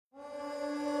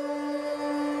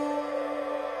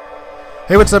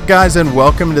Hey, what's up, guys, and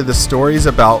welcome to the Stories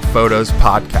About Photos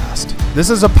podcast. This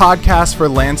is a podcast for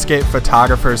landscape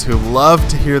photographers who love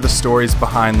to hear the stories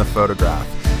behind the photograph.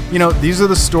 You know, these are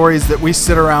the stories that we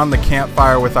sit around the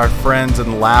campfire with our friends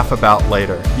and laugh about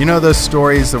later. You know those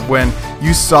stories of when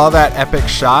you saw that epic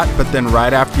shot, but then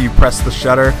right after you pressed the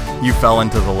shutter, you fell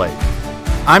into the lake.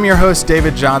 I'm your host,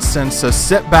 David Johnston, so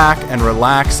sit back and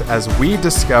relax as we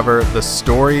discover the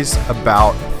stories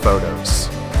about photos.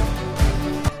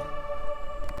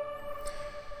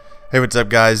 Hey, what's up,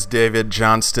 guys? David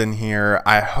Johnston here.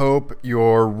 I hope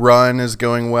your run is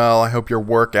going well. I hope your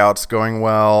workout's going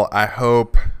well. I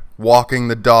hope walking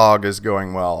the dog is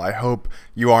going well. I hope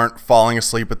you aren't falling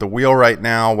asleep at the wheel right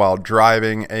now while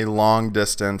driving a long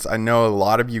distance. I know a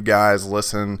lot of you guys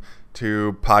listen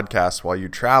to podcasts while you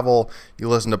travel, you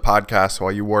listen to podcasts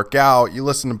while you work out, you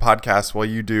listen to podcasts while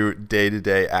you do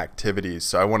day-to-day activities.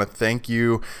 So I want to thank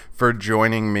you for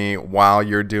joining me while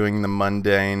you're doing the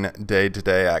mundane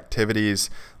day-to-day activities.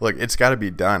 Look, it's got to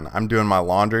be done. I'm doing my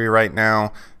laundry right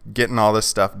now, getting all this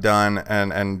stuff done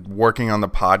and working on the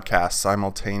podcast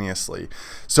simultaneously.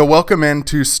 So welcome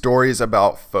into Stories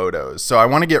About Photos. So I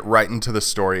want to get right into the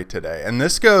story today. And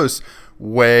this goes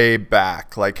way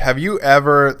back. Like, have you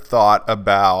ever thought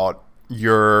about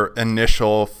your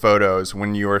initial photos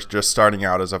when you were just starting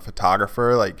out as a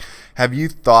photographer? Like, have you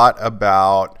thought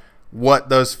about what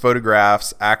those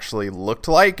photographs actually looked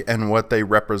like and what they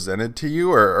represented to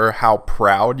you, or how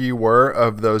proud you were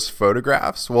of those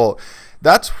photographs? Well,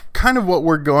 that's kind of what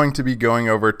we're going to be going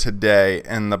over today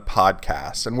in the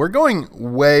podcast. And we're going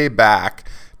way back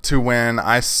to when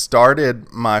I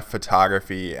started my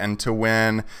photography and to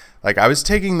when I was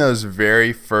taking those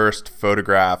very first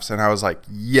photographs and I was like,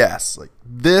 yes,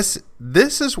 this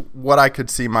is what I could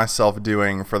see myself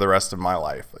doing for the rest of my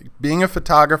life. Like, being a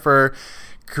photographer,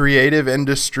 creative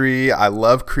industry, I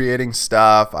love creating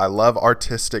stuff, I love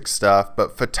artistic stuff,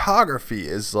 but photography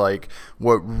is like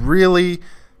what really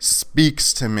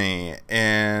speaks to me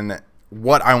in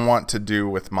what I want to do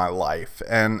with my life.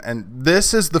 And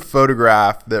this is the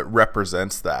photograph that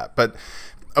represents that. But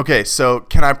okay, so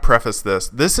can I preface this?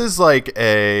 This is like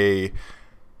a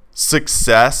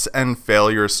success and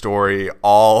failure story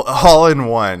all in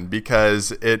one,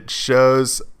 because it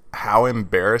shows how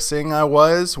embarrassing I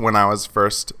was when I was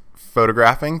first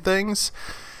photographing things.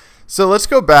 So let's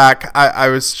go back. I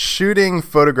was shooting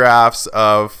photographs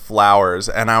of flowers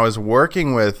and I was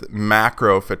working with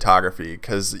macro photography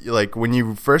because, when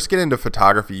you first get into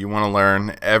photography, you want to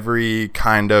learn every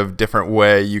kind of different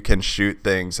way you can shoot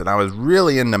things. And I was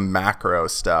really into macro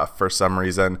stuff for some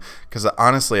reason, because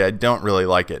honestly, I don't really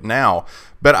like it now.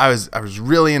 But I was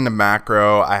really into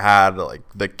macro. I had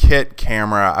the kit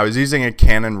camera. I was using a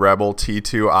Canon Rebel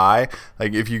T2i.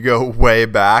 If you go way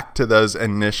back to those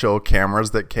initial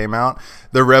cameras that came out,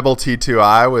 the Rebel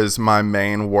T2i was my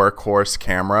main workhorse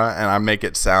camera, and I make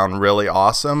it sound really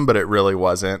awesome, but it really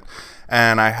wasn't.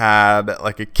 And I had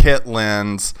a kit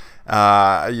lens.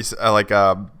 I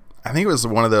think it was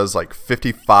one of those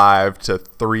 55 to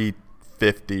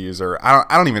 350s, or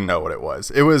I don't even know what it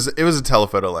was. It was a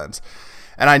telephoto lens.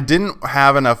 And I didn't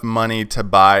have enough money to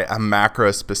buy a macro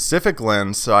specific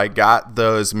lens, so I got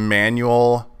those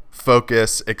manual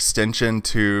focus extension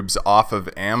tubes off of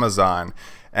Amazon.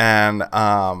 And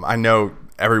I know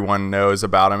everyone knows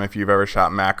about them. If you've ever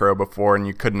shot macro before and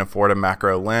you couldn't afford a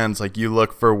macro lens, you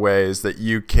look for ways that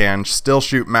you can still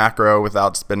shoot macro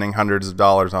without spending hundreds of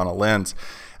dollars on a lens.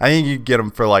 I think you get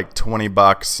them for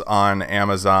 $20 on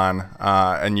Amazon,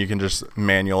 and you can just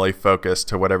manually focus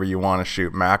to whatever you want to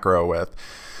shoot macro with.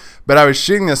 But I was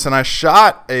shooting this, and I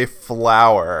shot a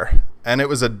flower, and it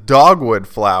was a dogwood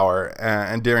flower,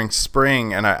 and during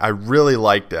spring, and I really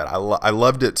liked it. I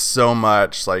loved it so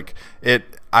much. I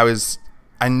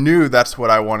knew that's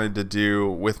what I wanted to do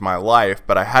with my life,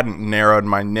 but I hadn't narrowed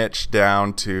my niche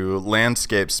down to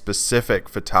landscape-specific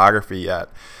photography yet.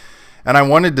 And I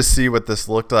wanted to see what this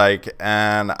looked like,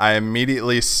 and I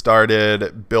immediately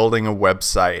started building a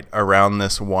website around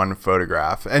this one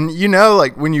photograph. And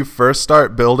when you first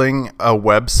start building a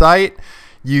website,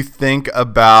 you think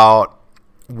about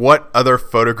what other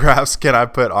photographs can I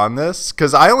put on this?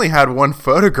 Because I only had one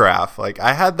photograph.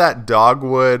 I had that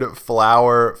dogwood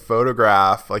flower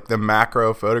photograph, the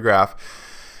macro photograph.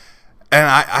 And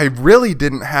I really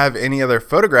didn't have any other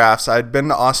photographs. I'd been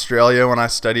to Australia when I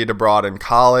studied abroad in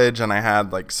college, and I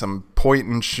had some point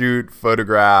and shoot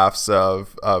photographs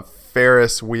of a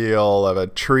Ferris wheel, of a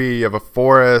tree, of a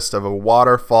forest, of a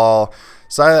waterfall.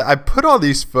 So I put all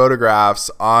these photographs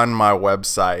on my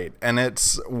website, and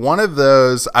it's one of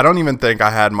those, I don't even think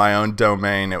I had my own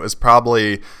domain. It was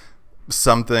probably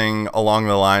something along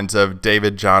the lines of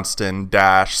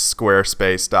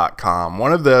davidjohnston-squarespace.com.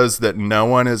 One of those that no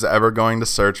one is ever going to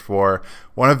search for.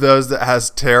 One of those that has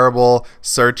terrible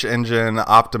search engine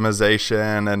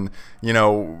optimization and,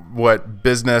 what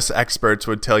business experts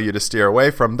would tell you to steer away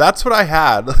from. That's what I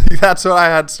had. That's what I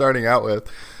had starting out with.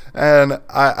 And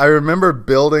I remember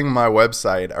building my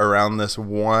website around this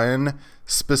one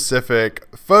specific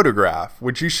photograph,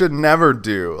 which you should never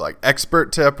do. Like,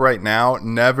 expert tip right now,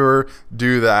 never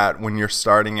do that when you're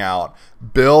starting out.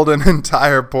 Build an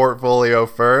entire portfolio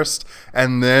first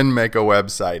and then make a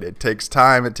website. It takes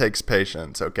time, it takes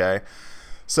patience, okay?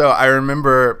 So I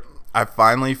remember I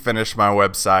finally finished my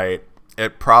website.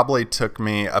 It probably took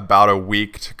me about a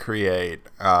week to create,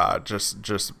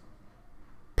 just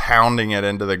pounding it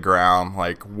into the ground,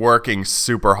 like working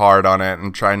super hard on it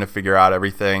and trying to figure out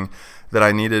everything that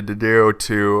I needed to do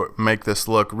to make this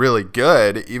look really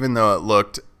good, even though it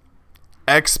looked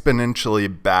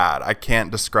exponentially bad. I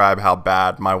can't describe how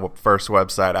bad my first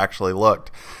website actually looked.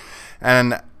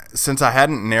 And since I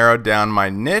hadn't narrowed down my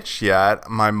niche yet,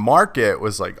 my market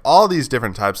was like all these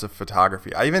different types of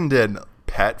photography. I even did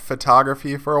pet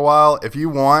photography for a while. If you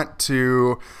want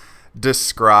to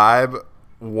describe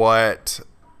what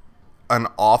an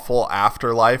awful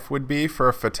afterlife would be for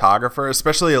a photographer,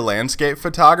 especially a landscape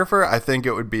photographer, I think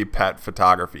it would be pet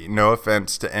photography. No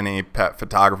offense to any pet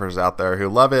photographers out there who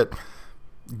love it.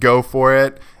 Go for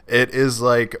it. It is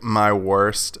like my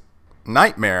worst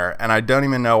nightmare, and I don't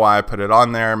even know why I put it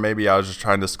on there. Maybe I was just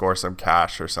trying to score some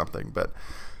cash or something. But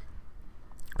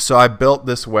so I built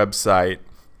this website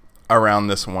around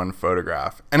this one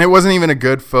photograph, and it wasn't even a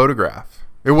good photograph.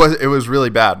 It was really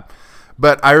bad.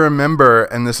 But I remember,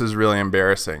 and this is really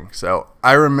embarrassing, so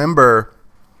I remember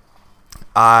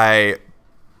I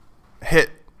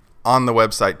hit on the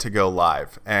website to go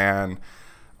live, and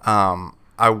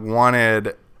I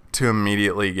wanted to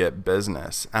immediately get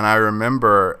business. And I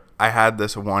remember I had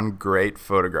this one great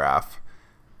photograph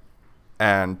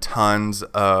and tons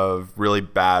of really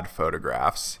bad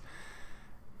photographs.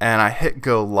 And I hit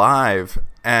go live,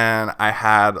 and I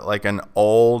had like an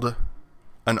old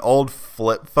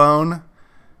flip phone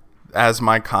as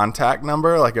my contact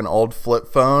number, like an old flip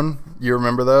phone. You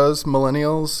remember those,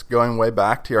 millennials, going way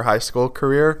back to your high school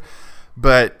career?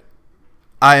 But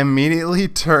I immediately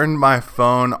turned my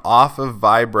phone off of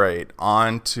vibrate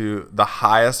onto the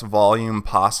highest volume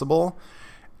possible,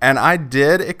 and I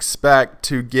did expect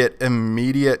to get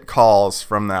immediate calls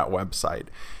from that website.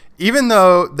 Even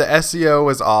though the SEO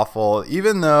was awful,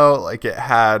 even though like it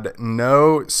had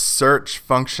no search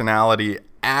functionality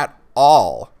at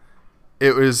all,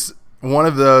 it was one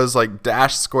of those like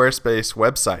Dash Squarespace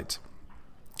websites.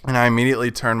 And I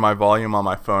immediately turned my volume on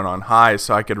my phone on high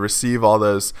so I could receive all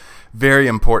those very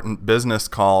important business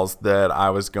calls that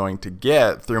I was going to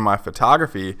get through my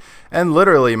photography. And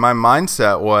literally my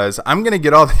mindset was, I'm going to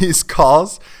get all these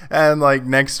calls, and like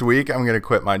next week I'm going to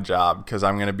quit my job because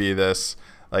I'm going to be this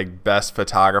like best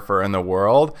photographer in the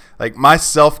world. Like, my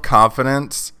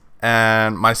self-confidence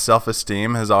and my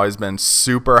self-esteem has always been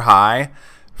super high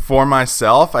for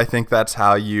myself. I think that's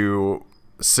how you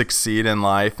succeed in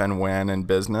life and win in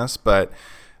business. But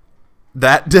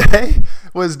that day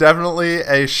was definitely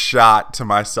a shot to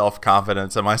my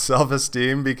self-confidence and my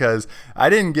self-esteem, because I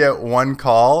didn't get one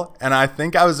call, and I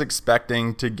think I was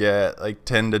expecting to get like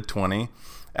 10 to 20.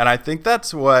 And I think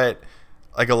that's what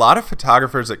like a lot of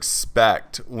photographers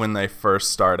expect when they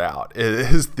first start out,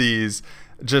 is these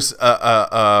just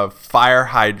a fire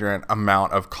hydrant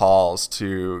amount of calls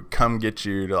to come get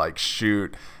you to like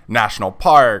shoot national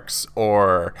parks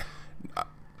or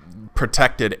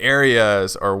protected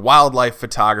areas or wildlife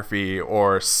photography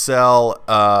or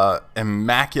sell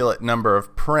immaculate number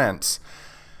of prints.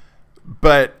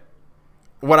 But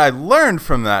what I learned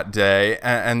from that day,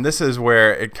 and this is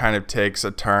where it kind of takes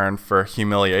a turn for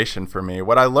humiliation for me.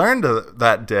 What I learned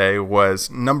that day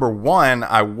was, number one,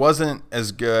 I wasn't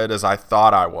as good as I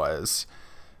thought I was,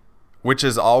 which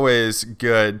is always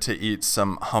good to eat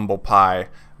some humble pie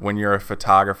when you're a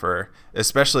photographer,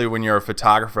 especially when you're a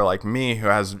photographer like me who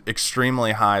has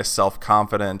extremely high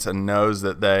self-confidence and knows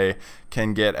that they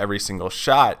can get every single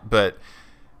shot. But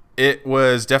it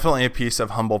was definitely a piece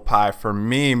of humble pie for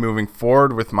me moving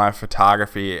forward with my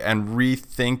photography and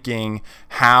rethinking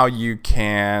how you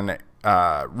can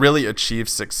really achieve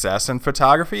success in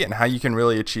photography, and how you can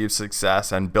really achieve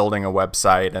success in building a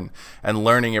website and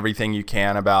learning everything you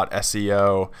can about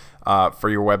SEO for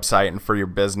your website and for your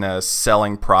business,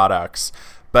 selling products.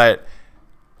 But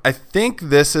I think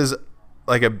this is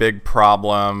like a big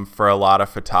problem for a lot of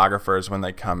photographers when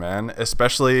they come in,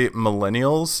 especially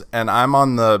millennials. And I'm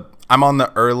on the I'm on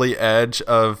the early edge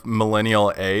of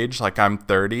millennial age, like I'm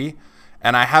 30,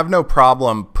 and I have no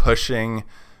problem pushing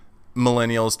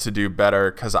millennials to do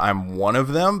better because I'm one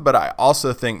of them. But I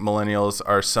also think millennials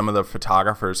are some of the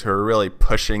photographers who are really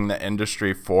pushing the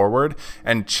industry forward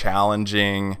and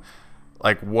challenging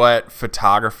like what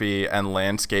photography and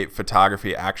landscape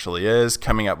photography actually is,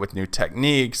 coming up with new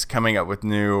techniques, coming up with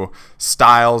new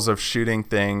styles of shooting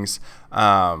things.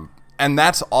 And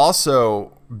that's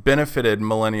also benefited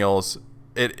millennials.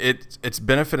 It's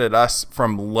benefited us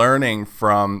from learning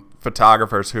from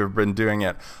photographers who have been doing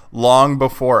it long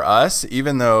before us,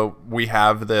 even though we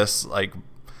have this like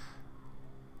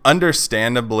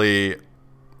understandably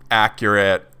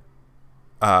accurate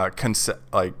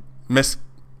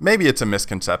maybe it's a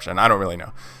misconception. I don't really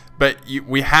know. But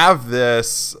we have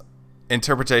this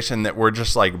interpretation that we're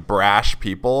just like brash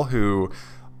people who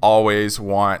always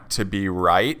want to be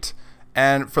right.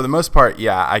 And for the most part,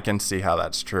 yeah, I can see how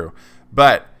that's true.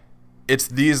 But it's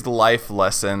these life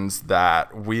lessons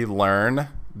that we learn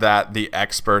that the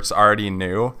experts already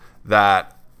knew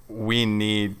that we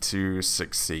need to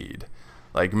succeed.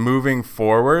 Like moving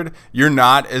forward, you're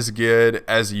not as good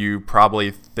as you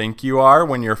probably think you are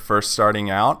when you're first starting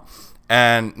out.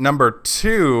 And number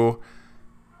two,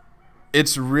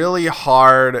 it's really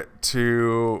hard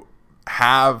to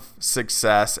have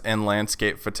success in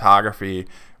landscape photography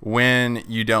when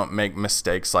you don't make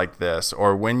mistakes like this,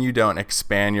 or when you don't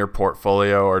expand your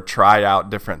portfolio or try out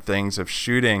different things of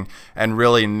shooting and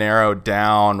really narrow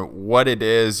down what it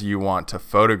is you want to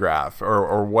photograph,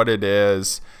 or what it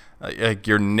is like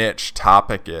your niche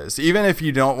topic is. Even if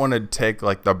you don't want to take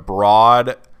like the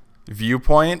broad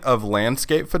viewpoint of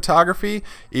landscape photography,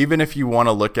 even if you want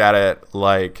to look at it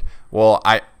like, well,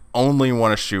 I only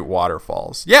want to shoot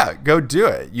waterfalls. Yeah, go do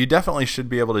it. You definitely should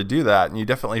be able to do that, and you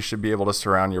definitely should be able to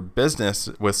surround your business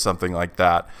with something like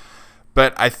that.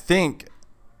 But I think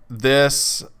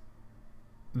this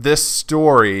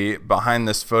story behind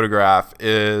this photograph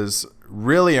is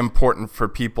really important for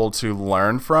people to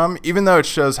learn from, even though it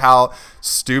shows how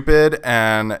stupid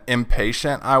and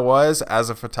impatient I was as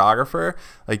a photographer.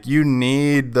 Like, you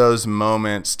need those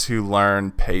moments to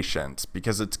learn patience,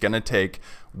 because it's going to take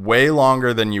way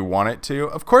longer than you want it to.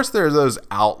 Of course, there are those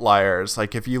outliers.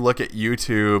 Like if you look at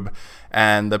YouTube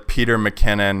and the Peter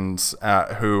McKinnons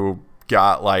who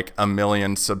got like 1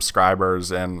 million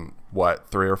subscribers in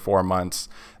 3 or 4 months,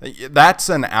 that's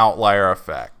an outlier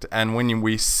effect. And when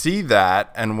we see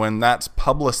that, and when that's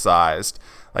publicized,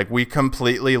 like we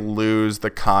completely lose the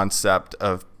concept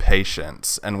of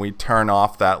patience, and we turn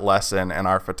off that lesson in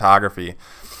our photography.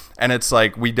 And it's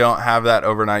like we don't have that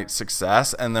overnight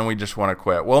success, and then we just want to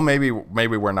quit. Well, maybe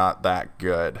we're not that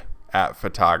good at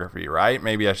photography, right?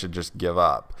 Maybe I should just give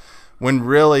up. When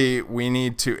really we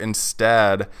need to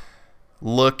instead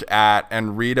look at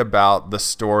and read about the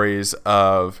stories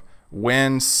of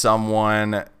when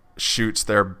someone shoots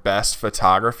their best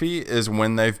photography is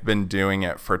when they've been doing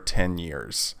it for 10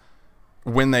 years.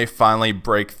 When they finally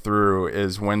break through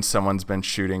is when someone's been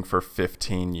shooting for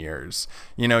 15 years.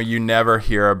 You know, you never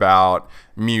hear about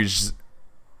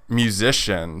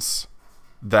musicians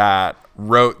that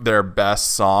wrote their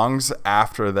best songs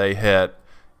after they hit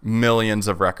millions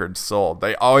of records sold.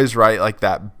 They always write like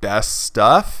that best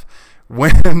stuff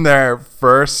when they're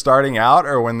first starting out,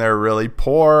 or when they're really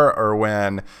poor, or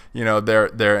when, you know,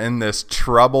 they're in this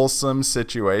troublesome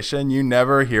situation. You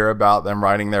never hear about them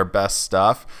writing their best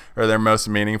stuff or their most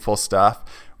meaningful stuff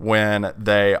when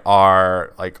they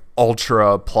are like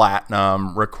ultra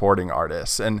platinum recording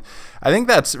artists. And I think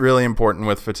that's really important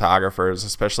with photographers,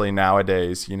 especially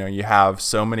nowadays. You know, you have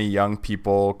so many young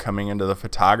people coming into the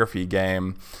photography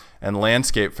game and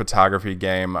landscape photography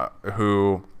game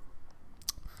who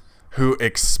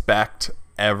expect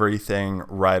everything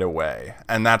right away,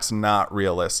 and that's not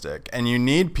realistic. And you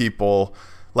need people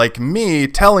like me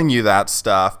telling you that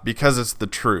stuff because it's the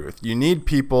truth. You need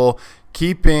people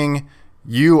keeping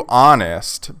you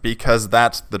honest, because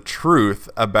that's the truth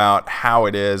about how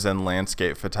it is in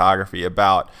landscape photography,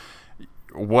 about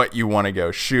what you want to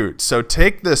go shoot. So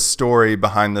take this story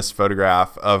behind this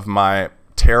photograph of my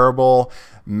terrible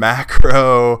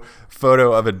macro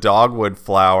photo of a dogwood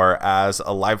flower as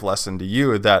a life lesson to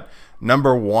you that,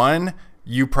 number one,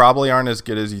 you probably aren't as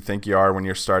good as you think you are when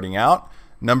you're starting out.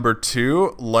 Number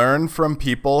two, learn from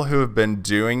people who have been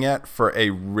doing it for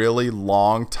a really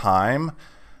long time.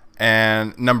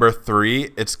 And number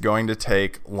three, it's going to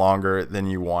take longer than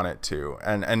you want it to.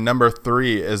 And number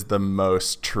three is the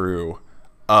most true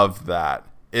of that.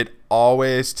 It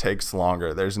always takes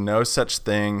longer. There's no such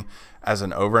thing as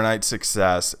an overnight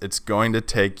success. It's going to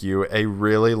take you a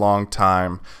really long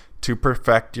time to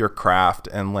perfect your craft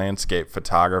in landscape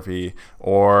photography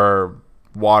or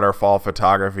waterfall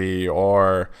photography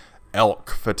or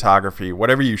elk photography,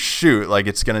 whatever you shoot, like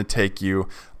it's going to take you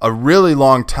a really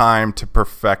long time to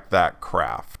perfect that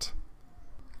craft.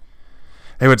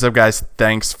 Hey, what's up, guys?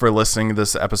 Thanks for listening to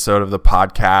this episode of the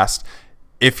podcast.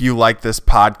 If you like this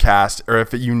podcast, or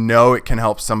if you know it can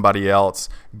help somebody else,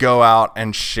 go out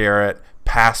and share it,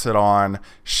 pass it on,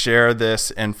 share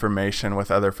this information with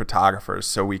other photographers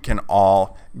so we can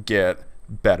all get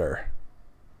better.